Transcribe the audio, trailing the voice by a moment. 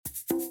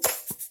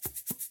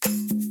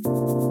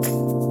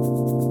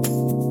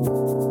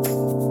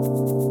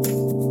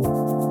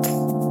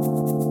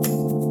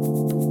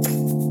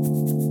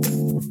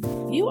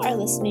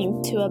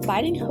listening to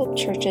Abiding Hope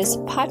Church's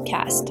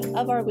podcast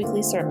of our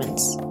weekly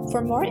sermons.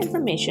 For more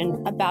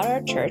information about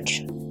our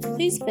church,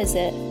 please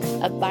visit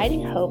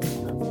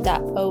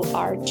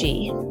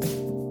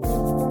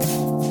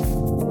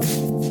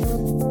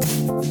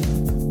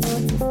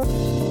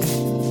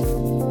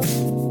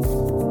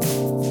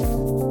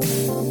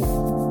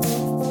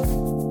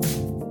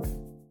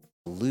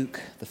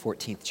Luke, the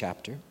 14th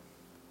chapter.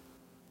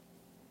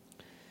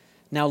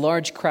 Now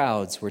large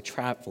crowds were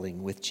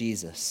traveling with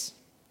Jesus,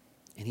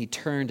 and he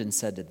turned and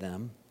said to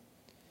them,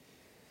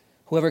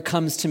 "Whoever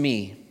comes to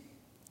me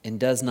and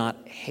does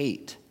not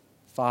hate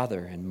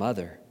father and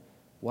mother,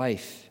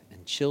 wife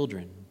and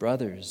children,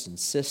 brothers and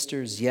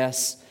sisters,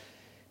 yes,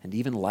 and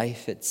even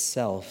life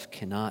itself,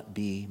 cannot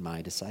be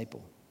my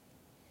disciple.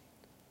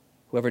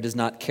 Whoever does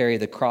not carry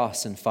the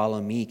cross and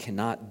follow me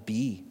cannot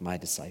be my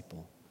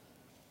disciple.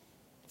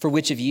 For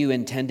which of you,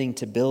 intending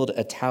to build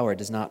a tower,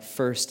 does not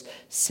first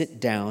sit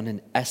down and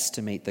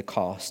estimate the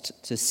cost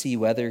to see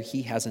whether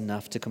he has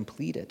enough to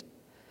complete it?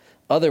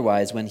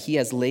 Otherwise, when he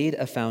has laid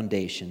a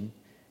foundation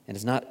and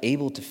is not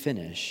able to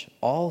finish,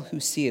 all who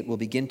see it will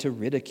begin to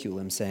ridicule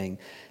him, saying,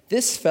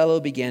 'This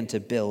fellow began to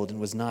build and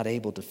was not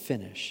able to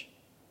finish.'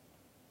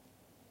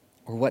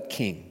 Or what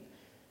king,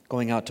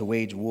 going out to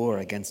wage war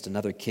against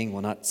another king, will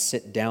not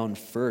sit down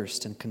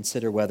first and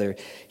consider whether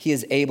he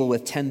is able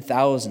with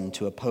 10,000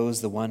 to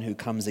oppose the one who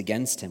comes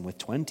against him with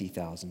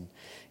 20,000?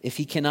 If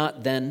he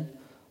cannot, then,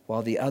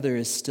 while the other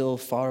is still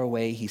far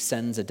away, he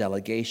sends a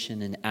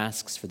delegation and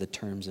asks for the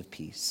terms of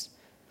peace.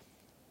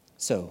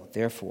 So,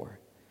 therefore,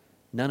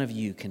 none of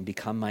you can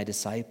become my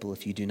disciple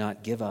if you do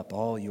not give up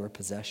all your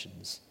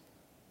possessions.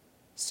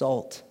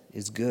 Salt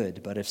is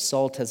good, but if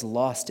salt has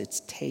lost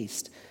its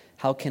taste,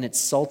 how can its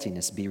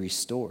saltiness be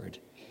restored?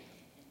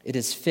 It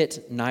is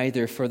fit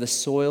neither for the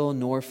soil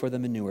nor for the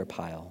manure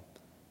pile.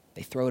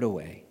 They throw it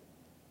away.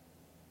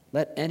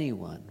 Let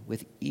anyone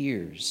with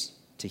ears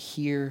to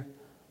hear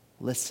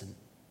listen."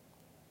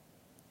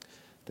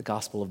 The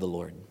Gospel of the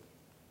Lord.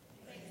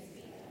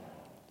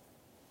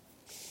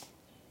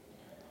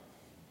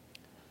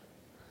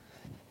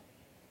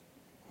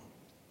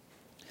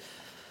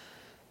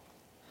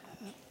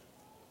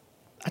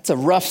 That's a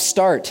rough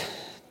start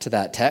to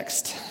that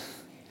text.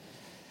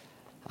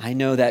 I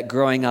know that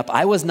growing up,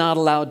 I was not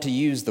allowed to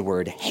use the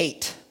word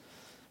hate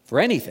for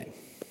anything.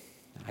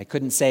 I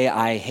couldn't say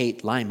I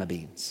hate lima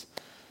beans.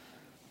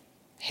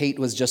 Hate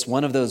was just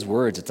one of those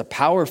words. It's a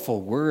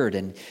powerful word,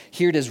 and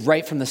here it is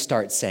right from the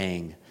start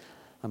saying,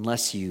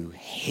 unless you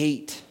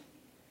hate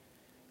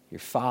your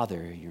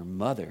father, your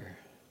mother,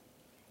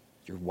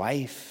 your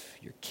wife,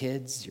 your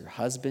kids, your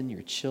husband,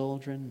 your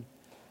children,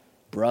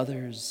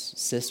 brothers,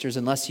 sisters,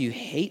 unless you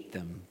hate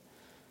them,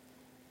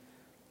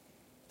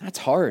 that's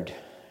hard.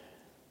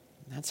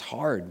 That's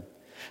hard.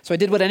 So I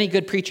did what any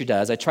good preacher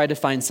does. I tried to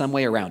find some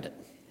way around it.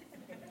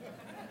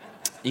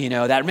 He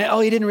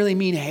didn't really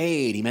mean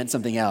hate. He meant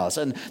something else.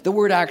 And the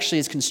word actually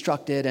is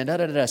constructed and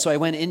da-da-da-da. So I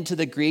went into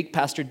the Greek.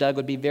 Pastor Doug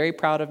would be very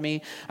proud of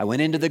me. I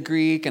went into the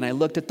Greek and I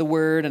looked at the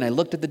word and I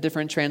looked at the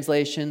different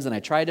translations and I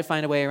tried to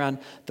find a way around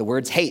the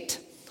words hate.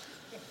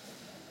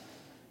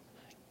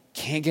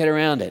 Can't get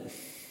around it.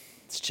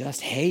 It's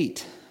just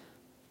hate.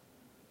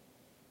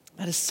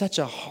 That is such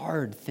a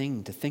hard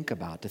thing to think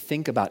about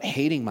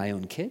hating my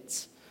own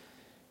kids,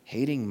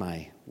 hating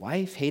my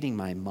wife, hating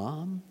my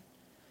mom.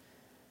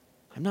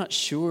 I'm not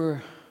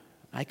sure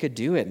I could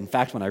do it. In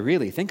fact, when I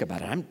really think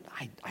about it,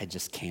 I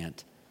just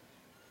can't.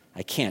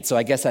 I can't. So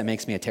I guess that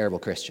makes me a terrible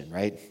Christian,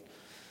 right?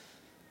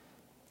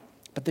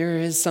 But there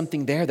is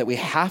something there that we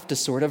have to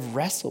sort of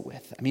wrestle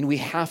with. I mean, we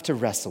have to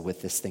wrestle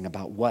with this thing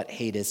about what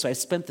hate is. So I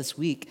spent this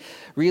week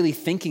really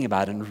thinking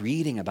about and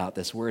reading about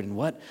this word and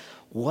what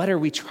are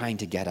we trying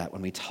to get at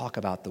when we talk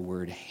about the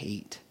word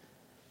hate?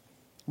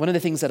 One of the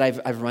things that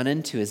I've run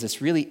into is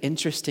this really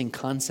interesting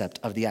concept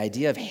of the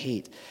idea of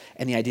hate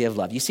and the idea of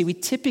love. You see, we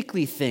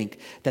typically think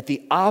that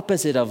the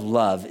opposite of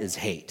love is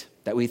hate,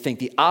 that we think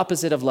the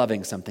opposite of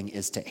loving something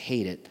is to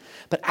hate it.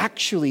 But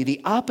actually, the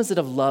opposite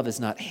of love is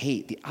not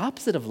hate. The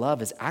opposite of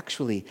love is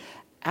actually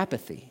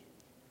apathy.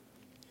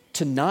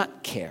 To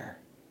not care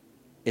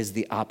is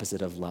the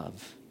opposite of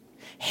love.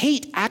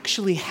 Hate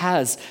actually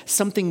has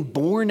something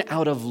born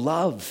out of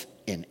love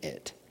in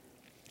it.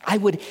 I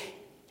would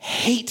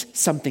hate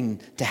something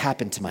to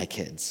happen to my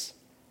kids.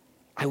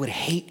 I would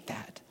hate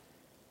that.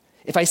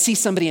 If I see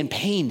somebody in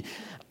pain,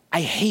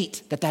 I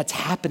hate that that's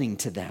happening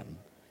to them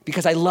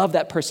because I love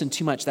that person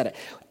too much that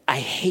I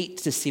hate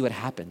to see what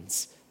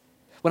happens.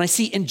 When I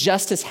see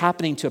injustice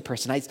happening to a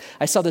person,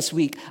 I saw this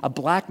week a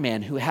black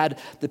man who had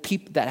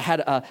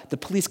the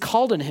police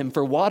called on him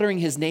for watering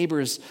his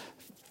neighbor's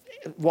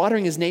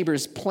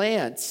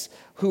plants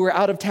who were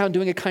out of town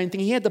doing a kind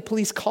thing. He had the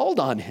police called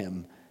on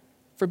him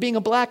for being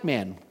a black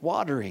man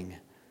watering.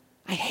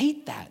 I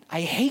hate that.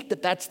 I hate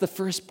that that's the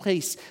first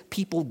place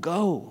people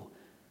go.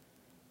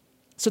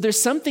 So there's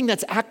something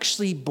that's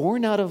actually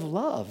born out of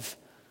love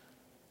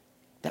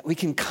that we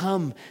can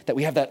come, that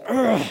we have that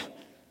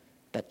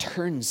that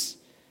turns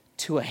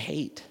to a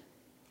hate.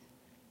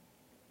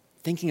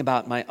 Thinking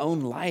about my own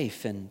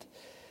life and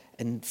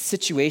and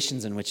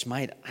situations in which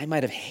I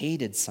might have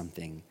hated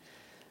something.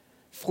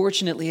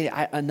 Fortunately,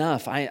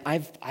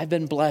 I've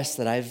been blessed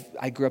that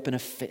I grew up in a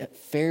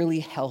fairly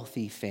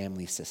healthy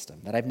family system,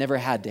 that I've never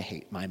had to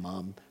hate my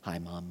mom. Hi,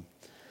 Mom.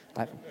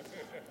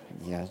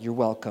 Yeah, you're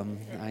welcome.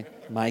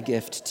 My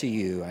gift to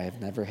you, I have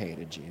never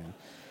hated you.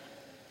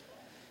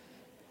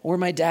 Or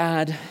my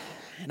dad,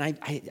 and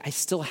I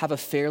still have a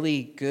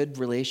fairly good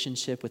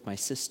relationship with my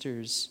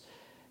sisters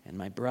and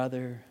my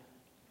brother,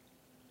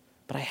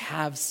 but I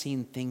have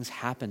seen things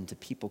happen to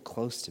people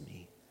close to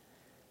me.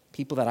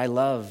 People that I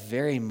love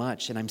very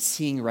much, and I'm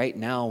seeing right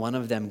now one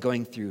of them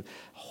going through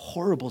a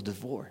horrible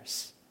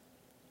divorce,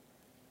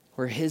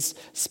 where his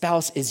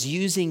spouse is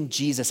using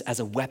Jesus as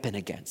a weapon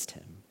against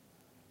him.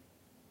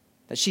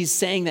 That she's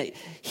saying that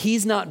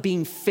he's not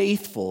being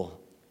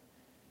faithful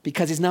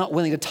because he's not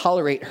willing to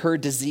tolerate her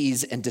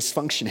disease and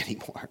dysfunction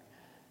anymore.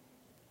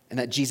 And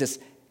that Jesus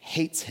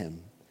hates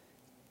him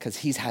because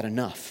he's had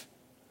enough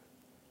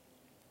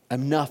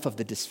of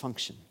the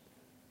dysfunction.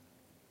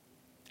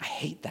 I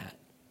hate that.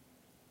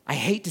 I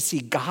hate to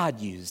see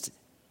God used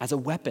as a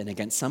weapon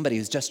against somebody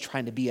who's just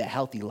trying to be a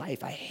healthy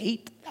life. I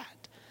hate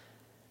that.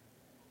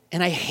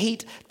 And I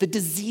hate the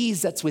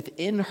disease that's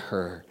within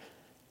her.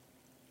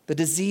 The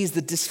disease,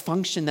 the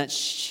dysfunction that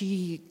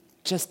she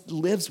just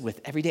lives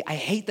with every day. I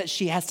hate that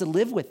she has to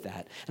live with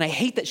that. And I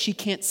hate that she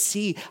can't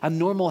see a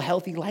normal,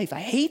 healthy life. I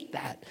hate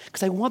that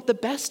because I want the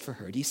best for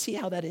her. Do you see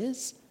how that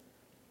is?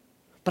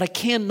 But I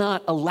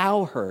cannot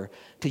allow her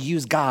to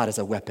use God as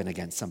a weapon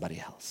against somebody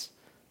else.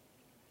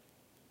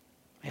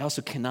 I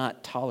also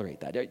cannot tolerate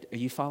that. Are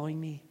you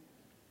following me?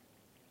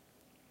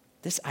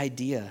 This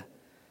idea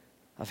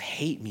of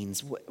hate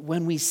means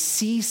when we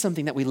see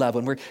something that we love,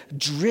 when we're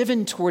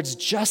driven towards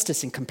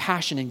justice and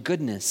compassion and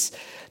goodness,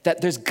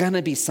 that there's going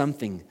to be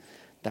something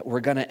that we're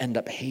going to end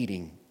up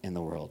hating in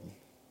the world.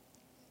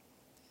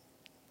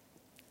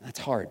 That's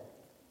hard.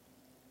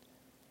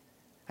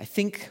 I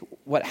think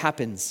what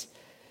happens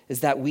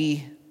is that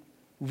we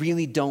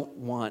really don't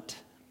want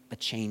a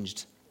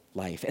changed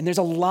life. And there's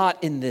a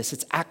lot in this.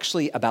 It's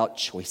actually about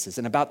choices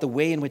and about the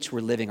way in which we're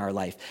living our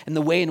life and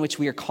the way in which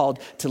we are called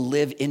to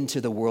live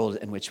into the world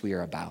in which we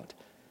are about.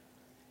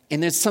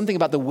 And there's something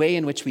about the way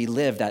in which we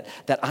live that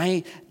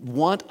I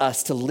want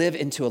us to live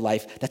into a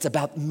life that's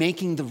about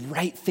making the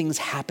right things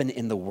happen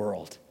in the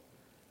world,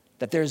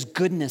 that there's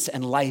goodness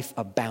and life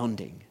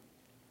abounding.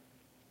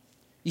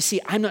 You see,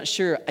 I'm not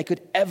sure I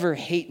could ever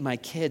hate my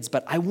kids,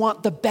 but I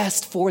want the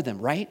best for them,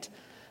 right?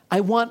 I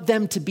want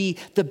them to be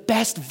the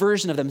best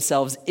version of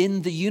themselves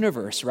in the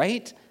universe,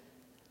 right?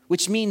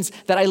 Which means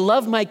that I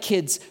love my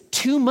kids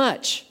too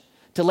much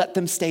to let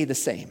them stay the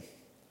same.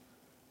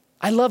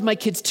 I love my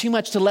kids too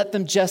much to let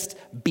them just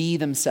be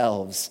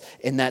themselves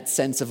in that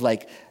sense of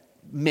like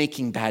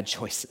making bad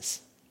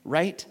choices,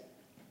 right?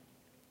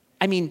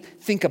 I mean,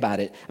 think about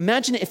it.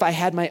 Imagine if I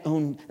had my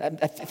own,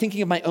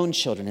 thinking of my own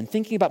children and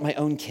thinking about my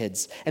own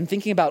kids and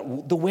thinking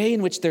about the way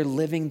in which they're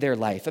living their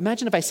life.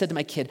 Imagine if I said to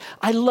my kid,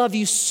 I love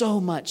you so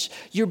much.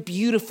 You're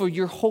beautiful,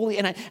 you're holy,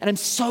 and I'm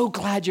so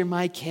glad you're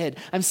my kid.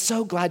 I'm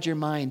so glad you're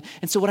mine.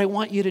 And so what I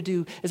want you to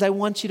do is I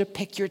want you to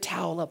pick your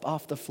towel up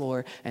off the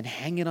floor and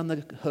hang it on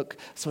the hook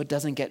so it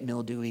doesn't get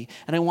mildewy.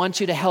 And I want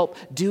you to help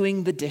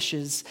doing the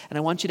dishes. And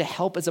I want you to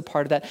help as a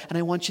part of that. And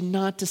I want you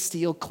not to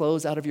steal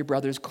clothes out of your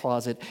brother's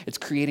closet. It's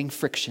creating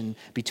friction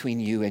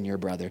between you and your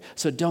brother.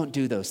 So don't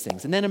do those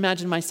things. And then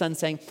imagine my son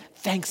saying,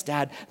 thanks,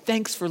 Dad.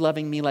 Thanks for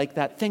loving me like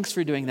that. Thanks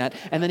for doing that.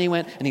 And then he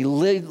went and he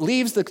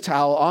leaves the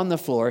towel on the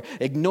floor,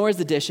 ignores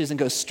the dishes, and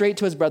goes straight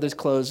to his brother's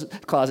closet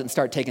and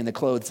start taking the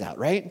clothes out,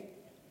 right?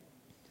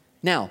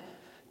 Now,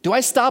 do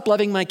I stop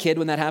loving my kid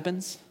when that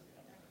happens?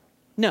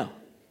 No,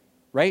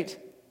 right?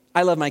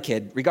 I love my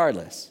kid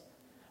regardless.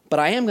 But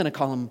I am going to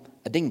call him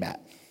a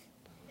dingbat,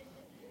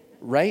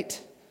 right?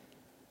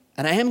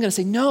 And I am going to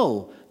say,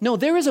 no,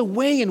 there is a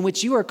way in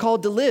which you are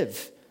called to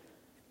live.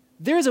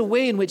 There is a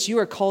way in which you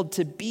are called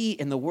to be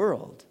in the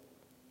world.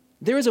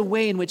 There is a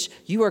way in which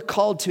you are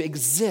called to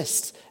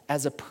exist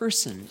as a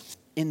person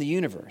in the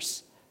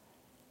universe.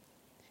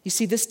 You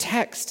see, this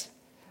text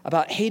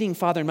about hating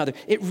father and mother,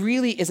 it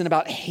really isn't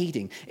about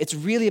hating. It's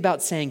really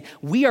about saying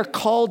we are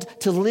called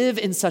to live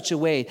in such a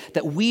way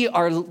that we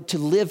are to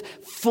live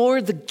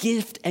for the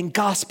gift and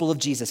gospel of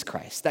Jesus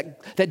Christ,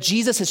 that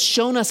Jesus has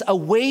shown us a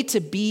way to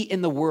be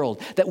in the world,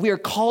 that we are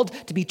called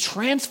to be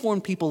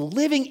transformed people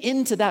living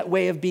into that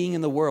way of being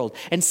in the world.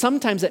 And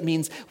sometimes that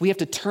means we have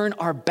to turn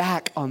our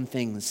back on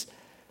things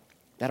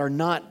that are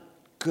not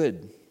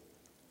good.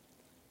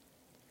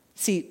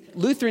 See,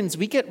 Lutherans,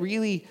 we get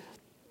really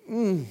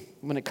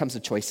when it comes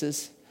to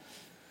choices.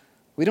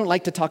 We don't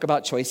like to talk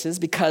about choices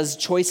because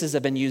choices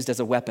have been used as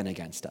a weapon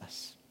against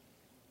us.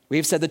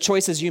 We've said the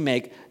choices you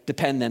make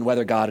depend then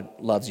whether God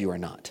loves you or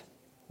not,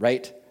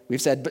 right?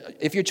 We've said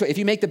if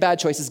you make the bad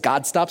choices,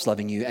 God stops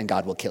loving you and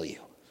God will kill you,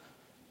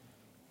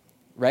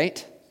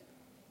 right?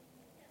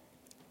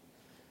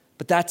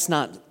 But that's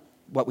not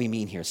what we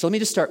mean here. So let me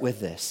just start with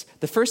this.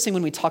 The first thing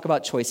when we talk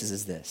about choices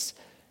is this.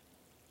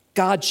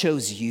 God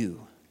chose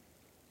you.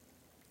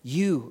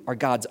 You are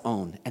God's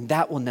own, and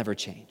that will never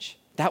change.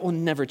 That will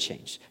never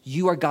change.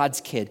 You are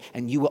God's kid,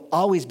 and you will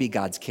always be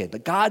God's kid.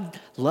 But God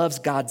loves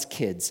God's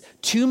kids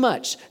too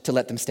much to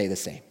let them stay the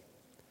same.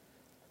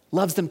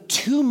 Loves them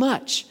too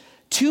much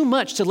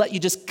to let you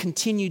just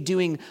continue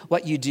doing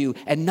what you do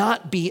and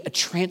not be a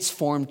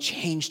transformed,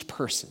 changed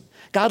person.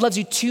 God loves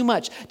you too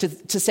much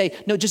to say,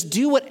 no, just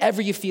do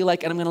whatever you feel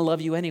like and I'm going to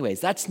love you anyways.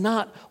 That's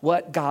not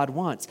what God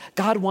wants.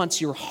 God wants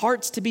your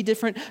hearts to be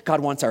different. God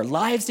wants our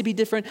lives to be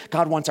different.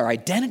 God wants our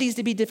identities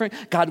to be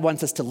different. God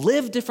wants us to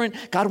live different.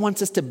 God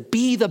wants us to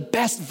be the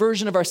best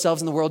version of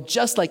ourselves in the world,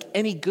 just like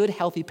any good,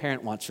 healthy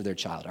parent wants for their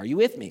child. Are you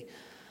with me?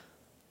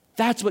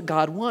 That's what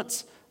God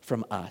wants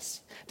from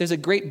us. There's a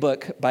great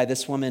book by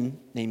this woman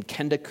named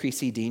Kenda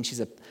Creasy-Dean. She's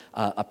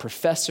a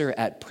professor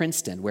at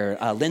Princeton, where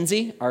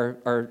Lindsay,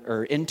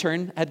 our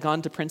intern, had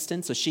gone to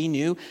Princeton, so she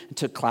knew and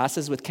took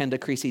classes with Kenda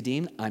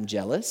Creasy-Dean. I'm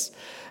jealous.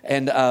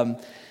 And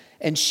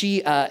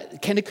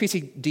Kenda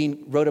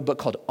Creasy-Dean wrote a book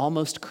called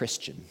Almost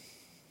Christian,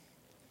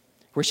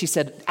 where she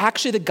said,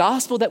 actually, the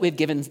gospel that we've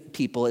given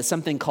people is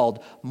something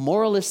called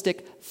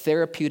moralistic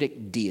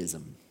therapeutic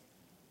deism.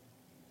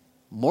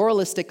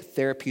 Moralistic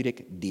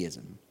therapeutic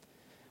deism.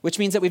 Which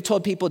means that we've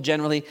told people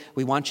generally,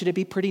 we want you to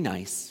be pretty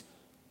nice.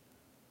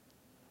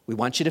 We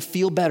want you to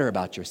feel better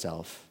about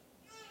yourself.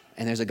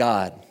 And there's a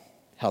God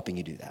helping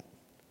you do that.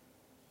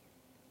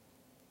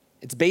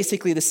 It's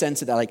basically the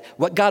sense that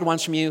what God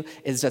wants from you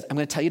is that I'm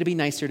going to tell you to be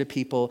nicer to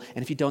people.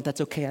 And if you don't,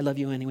 that's okay. I love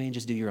you anyway, and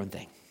just do your own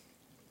thing.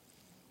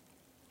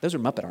 Those are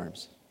Muppet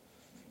arms.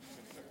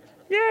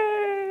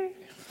 Yay!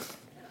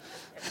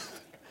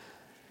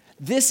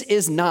 This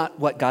is not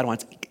what God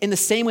wants. In the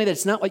same way that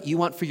it's not what you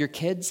want for your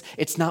kids,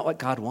 it's not what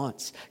God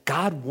wants.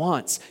 God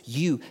wants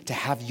you to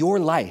have your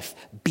life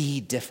be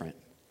different,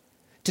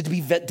 to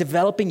be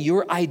developing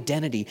your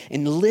identity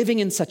and living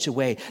in such a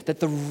way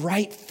that the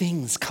right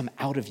things come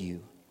out of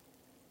you.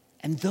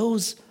 And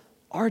those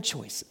are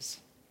choices.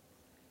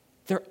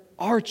 There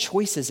are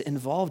choices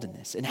involved in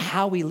this and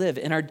how we live.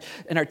 In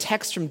our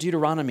text from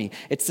Deuteronomy,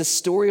 it's the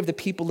story of the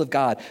people of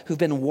God who've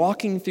been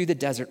walking through the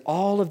desert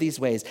all of these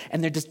ways,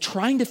 and they're just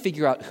trying to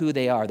figure out who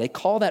they are. They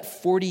call that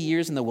 40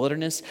 years in the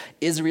wilderness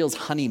Israel's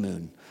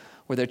honeymoon,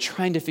 where they're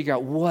trying to figure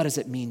out, what does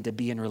it mean to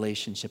be in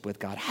relationship with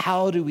God?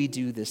 How do we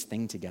do this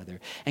thing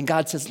together? And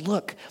God says,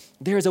 look,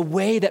 there's a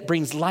way that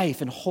brings life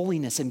and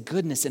holiness and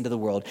goodness into the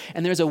world,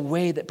 and there's a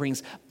way that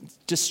brings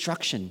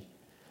destruction.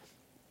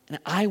 And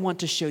I want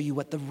to show you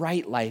what the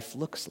right life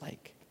looks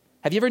like.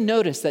 Have you ever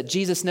noticed that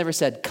Jesus never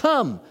said,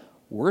 come,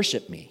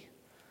 worship me?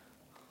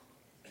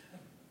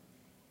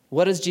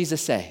 What does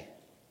Jesus say?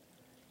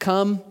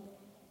 Come,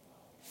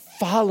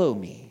 follow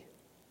me.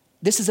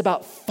 This is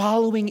about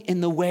following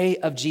in the way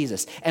of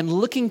Jesus and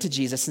looking to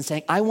Jesus and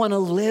saying, I want to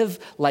live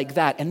like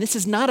that. And this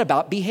is not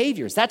about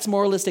behaviors. That's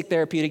moralistic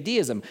therapeutic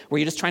deism, where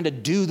you're just trying to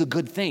do the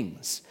good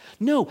things.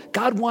 No,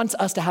 God wants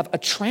us to have a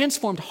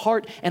transformed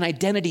heart and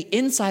identity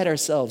inside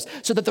ourselves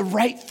so that the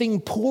right thing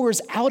pours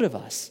out of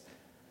us,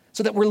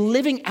 so that we're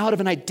living out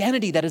of an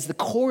identity that is the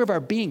core of our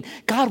being.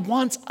 God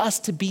wants us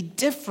to be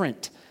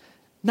different,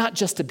 not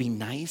just to be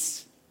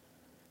nice.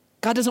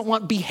 God doesn't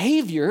want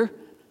behavior.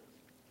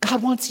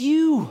 God wants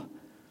you.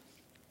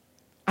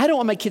 I don't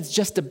want my kids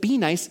just to be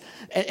nice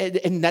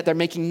and that they're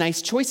making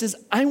nice choices.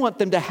 I want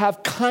them to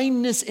have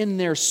kindness in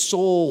their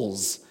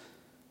souls.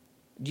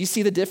 Do you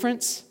see the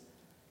difference?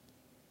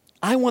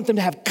 I want them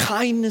to have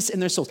kindness in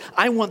their souls.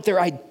 I want their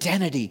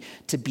identity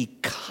to be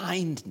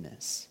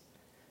kindness.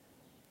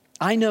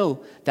 I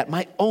know that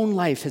my own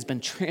life has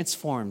been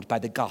transformed by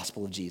the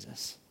gospel of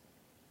Jesus.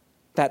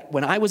 That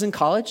when I was in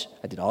college,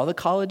 I did all the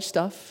college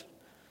stuff,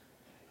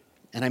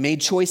 and I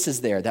made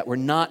choices there that were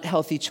not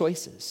healthy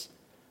choices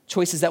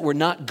that were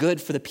not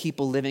good for the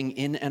people living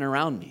in and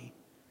around me.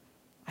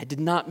 I did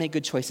not make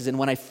good choices. And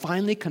when I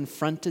finally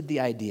confronted the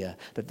idea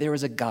that there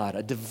is a God,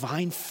 a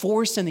divine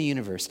force in the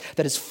universe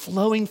that is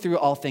flowing through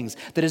all things,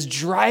 that is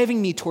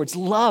driving me towards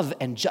love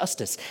and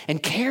justice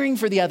and caring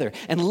for the other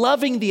and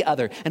loving the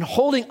other and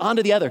holding on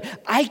to the other,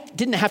 I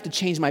didn't have to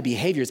change my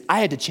behaviors. I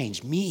had to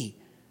change me.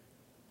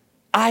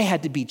 I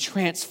had to be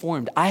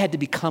transformed. I had to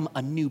become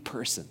a new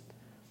person.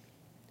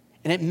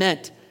 And it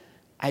meant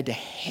I had to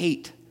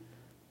hate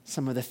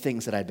some of the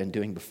things that I'd been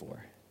doing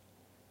before.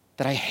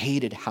 That I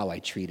hated how I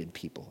treated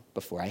people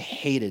before. I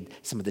hated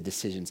some of the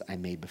decisions I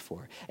made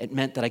before. It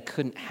meant that I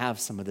couldn't have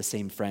some of the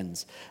same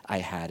friends I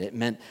had. It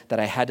meant that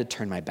I had to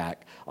turn my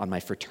back on my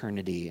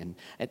fraternity. And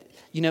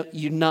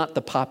you're not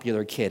the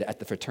popular kid at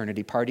the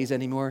fraternity parties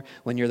anymore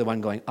when you're the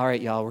one going, all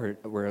right, y'all,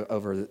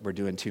 we're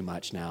doing too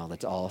much now.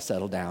 Let's all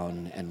settle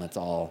down and let's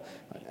all,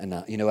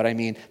 you know what I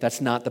mean?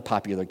 That's not the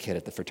popular kid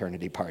at the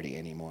fraternity party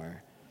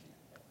anymore.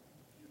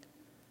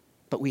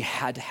 But we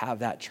had to have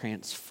that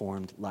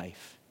transformed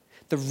life.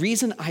 The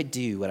reason I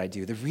do what I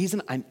do, the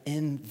reason I'm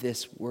in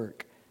this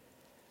work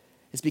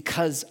is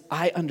because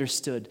I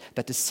understood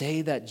that to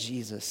say that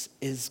Jesus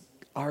is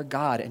our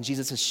God and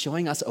Jesus is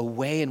showing us a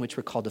way in which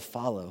we're called to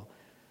follow,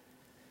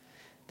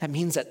 that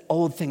means that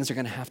old things are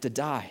going to have to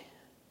die.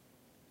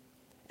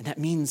 And that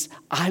means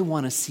I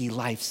want to see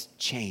lives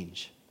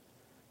change.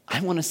 I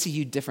want to see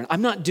you different.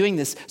 I'm not doing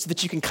this so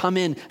that you can come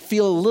in,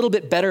 feel a little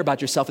bit better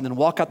about yourself, and then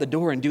walk out the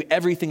door and do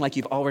everything like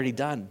you've already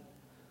done.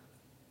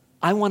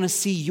 I want to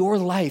see your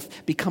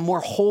life become more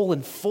whole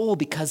and full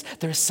because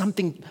there's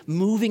something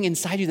moving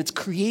inside you that's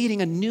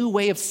creating a new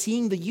way of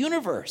seeing the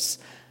universe.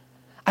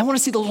 I want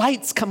to see the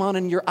lights come on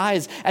in your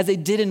eyes as they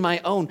did in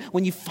my own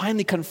when you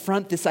finally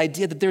confront this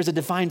idea that there's a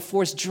divine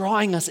force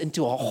drawing us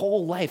into a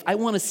whole life. I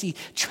want to see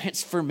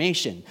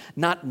transformation,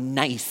 not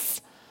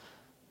nice.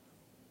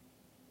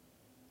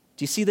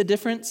 Do you see the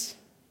difference?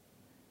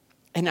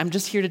 And I'm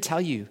just here to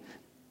tell you,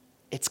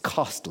 it's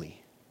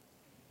costly.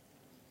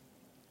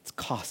 It's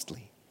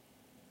costly.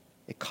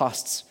 It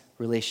costs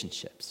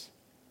relationships.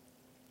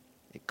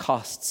 It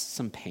costs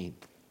some pain.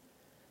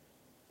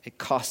 It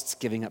costs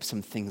giving up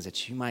some things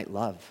that you might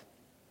love.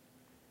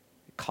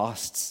 It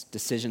costs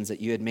decisions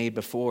that you had made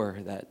before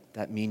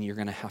that mean you're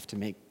going to have to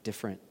make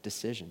different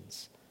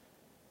decisions.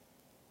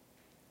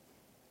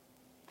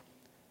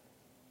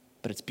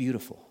 But it's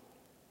beautiful.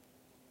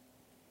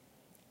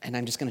 And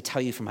I'm just going to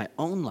tell you from my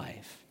own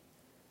life,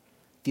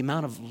 the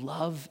amount of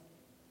love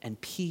and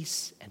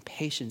peace and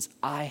patience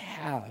I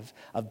have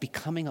of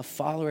becoming a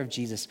follower of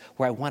Jesus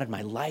where I wanted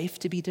my life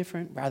to be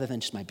different rather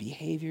than just my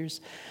behaviors.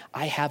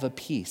 I have a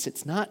peace.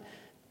 It's not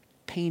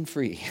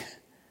pain-free,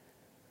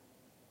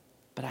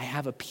 but I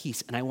have a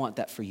peace, and I want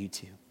that for you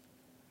too.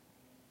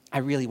 I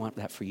really want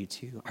that for you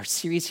too. Our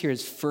series here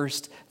is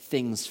First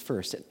Things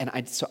First.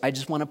 And so I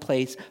just want to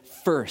place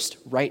first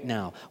right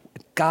now.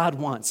 God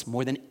wants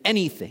more than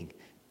anything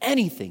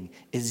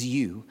is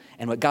you.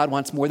 And what God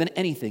wants more than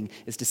anything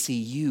is to see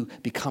you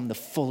become the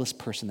fullest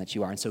person that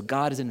you are. And so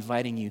God is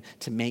inviting you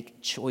to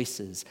make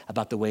choices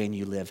about the way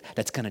you live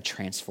that's going to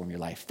transform your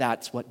life.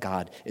 That's what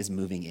God is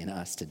moving in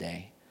us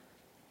today.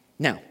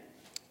 Now,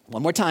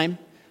 one more time,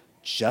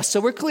 just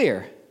so we're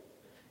clear,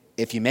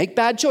 if you make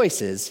bad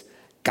choices,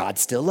 God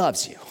still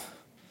loves you.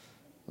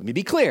 Let me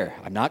be clear.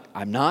 I'm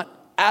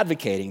not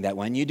advocating that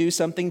when you do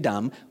something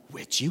dumb,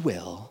 which you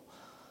will,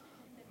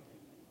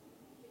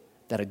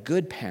 that a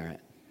good parent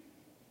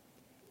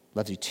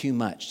loves you too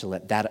much to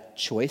let that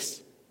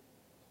choice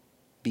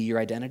be your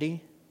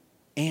identity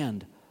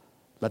and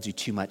loves you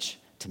too much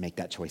to make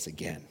that choice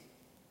again.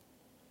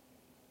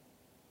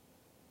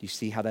 Do you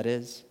see how that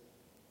is?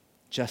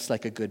 Just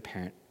like a good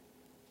parent.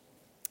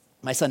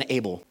 My son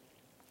Abel,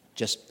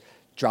 just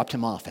dropped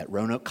him off at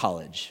Roanoke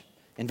College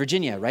in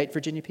Virginia, right,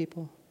 Virginia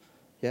people?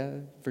 Yeah,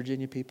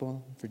 Virginia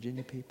people.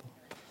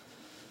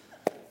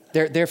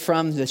 They're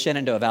from the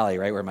Shenandoah Valley,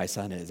 right, where my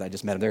son is. I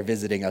just met them. They're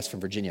visiting us from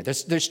Virginia.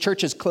 There's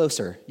churches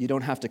closer. You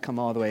don't have to come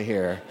all the way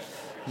here.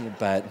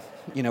 But,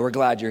 we're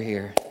glad you're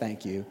here.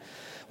 Thank you.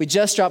 We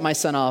just dropped my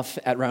son off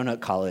at Roanoke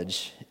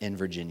College in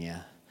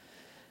Virginia.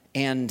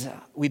 And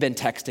we've been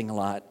texting a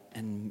lot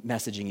and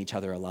messaging each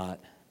other a lot.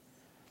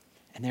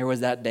 And there was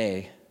that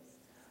day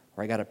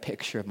where I got a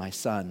picture of my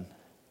son,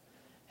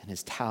 and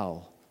his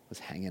towel was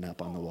hanging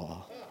up on the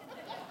wall.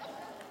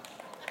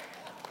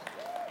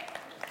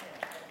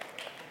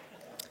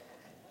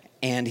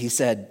 And he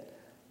said,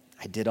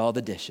 I did all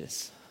the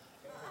dishes.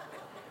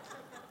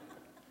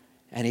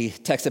 And he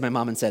texted my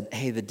mom and said,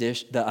 hey,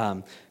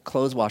 the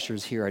clothes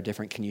washers here are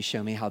different. Can you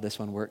show me how this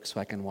one works so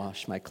I can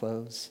wash my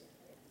clothes?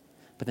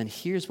 But then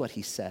here's what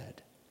he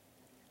said.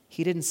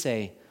 He didn't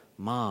say,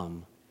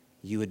 Mom,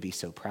 you would be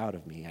so proud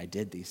of me. I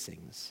did these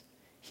things.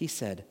 He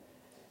said,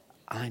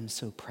 I'm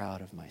so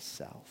proud of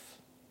myself.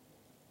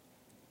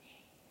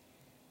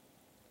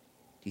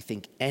 Do you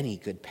think any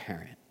good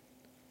parent,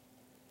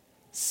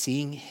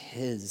 seeing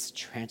his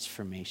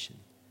transformation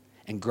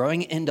and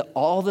growing into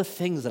all the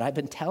things that I've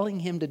been telling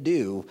him to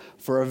do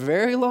for a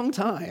very long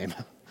time,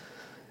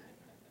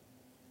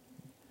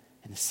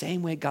 in the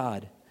same way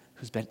God,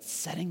 who's been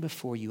setting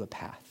before you a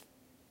path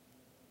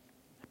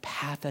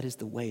that is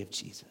the way of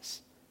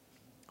Jesus,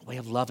 a way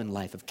of love and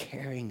life, of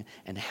caring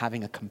and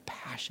having a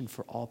compassion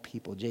for all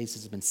people.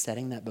 Jesus has been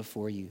setting that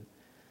before you,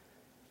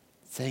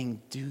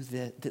 saying,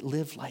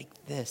 live like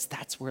this.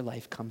 That's where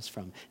life comes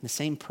from. In the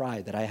same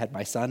pride that I had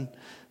my son,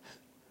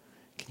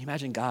 can you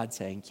imagine God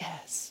saying,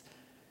 yes,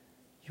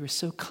 you were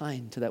so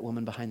kind to that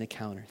woman behind the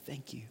counter.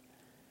 Thank you.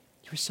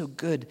 You were so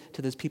good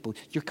to those people.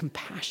 Your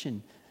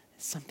compassion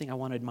is something I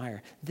want to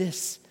admire.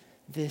 This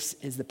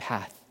is the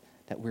path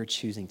that we're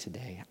choosing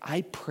today.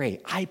 I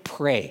pray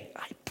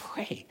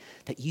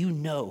that you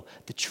know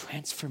the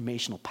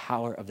transformational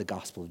power of the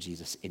gospel of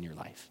Jesus in your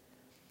life.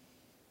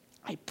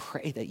 I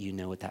pray that you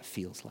know what that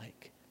feels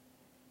like.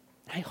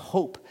 I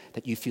hope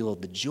that you feel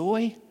the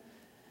joy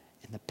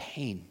and the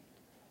pain.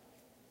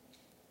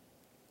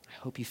 I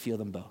hope you feel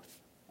them both.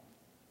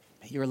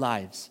 May your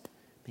lives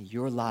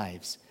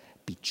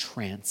be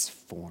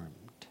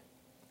transformed.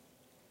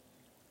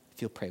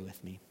 If you'll pray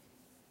with me.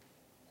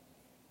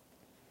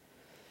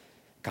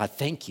 God,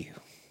 thank you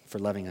for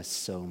loving us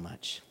so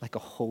much, like a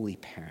holy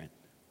parent,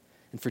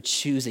 and for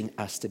choosing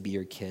us to be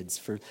your kids,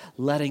 for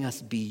letting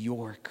us be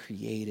your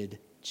created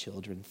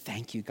children.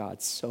 Thank you,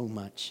 God, so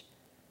much.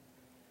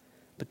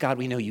 But God,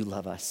 we know you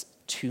love us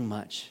too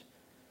much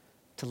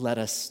to let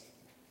us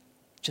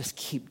just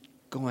keep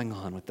going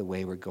on with the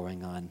way we're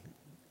going on.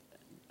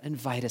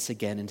 Invite us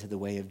again into the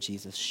way of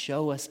Jesus.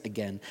 Show us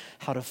again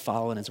how to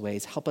follow in his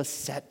ways. Help us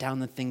set down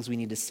the things we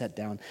need to set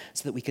down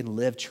so that we can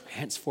live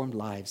transformed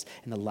lives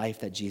in the life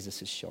that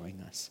Jesus is showing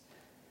us.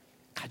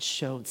 God,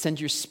 send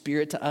your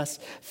Spirit to us.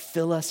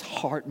 Fill us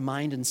heart,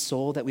 mind, and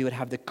soul, that we would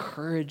have the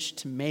courage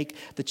to make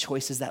the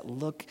choices that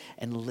look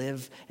and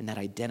live in that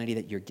identity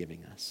that you're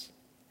giving us.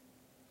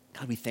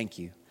 God, we thank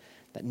you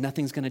that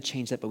nothing's going to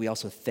change that, but we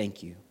also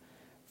thank you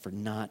for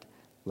not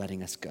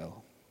letting us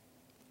go.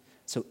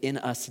 So in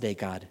us today,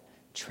 God,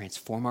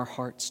 transform our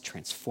hearts,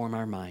 transform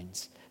our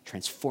minds,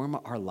 transform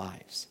our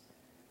lives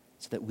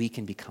so that we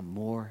can become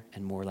more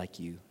and more like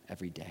you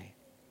every day.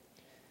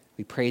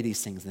 We pray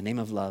these things in the name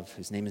of love,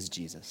 whose name is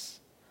Jesus.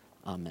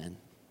 Amen.